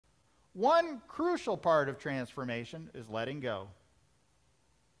One crucial part of transformation is letting go.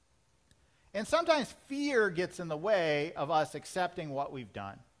 And sometimes fear gets in the way of us accepting what we've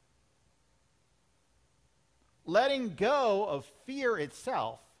done. Letting go of fear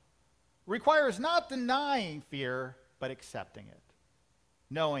itself requires not denying fear, but accepting it,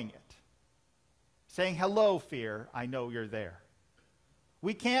 knowing it, saying, hello, fear, I know you're there.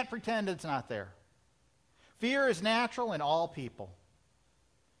 We can't pretend it's not there. Fear is natural in all people.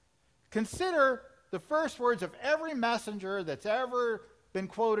 Consider the first words of every messenger that's ever been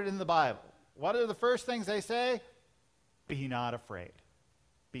quoted in the Bible. What are the first things they say? Be not afraid.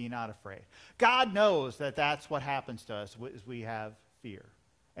 Be not afraid. God knows that that's what happens to us as we have fear.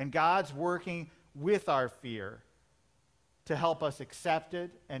 And God's working with our fear to help us accept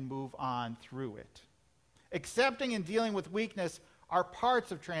it and move on through it. Accepting and dealing with weakness are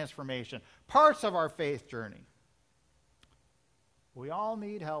parts of transformation, parts of our faith journey. We all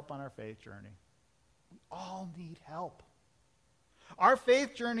need help on our faith journey. We all need help. Our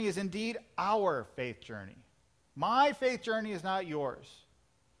faith journey is indeed our faith journey. My faith journey is not yours.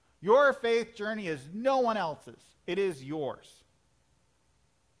 Your faith journey is no one else's. It is yours.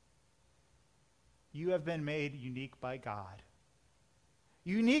 You have been made unique by God.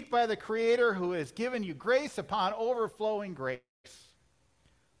 Unique by the Creator who has given you grace upon overflowing grace.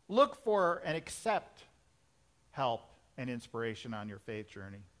 Look for and accept help and inspiration on your faith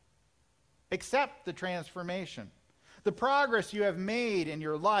journey. Accept the transformation, the progress you have made in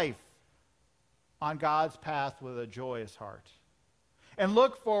your life on God's path with a joyous heart. And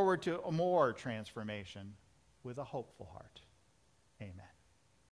look forward to more transformation with a hopeful heart. Amen.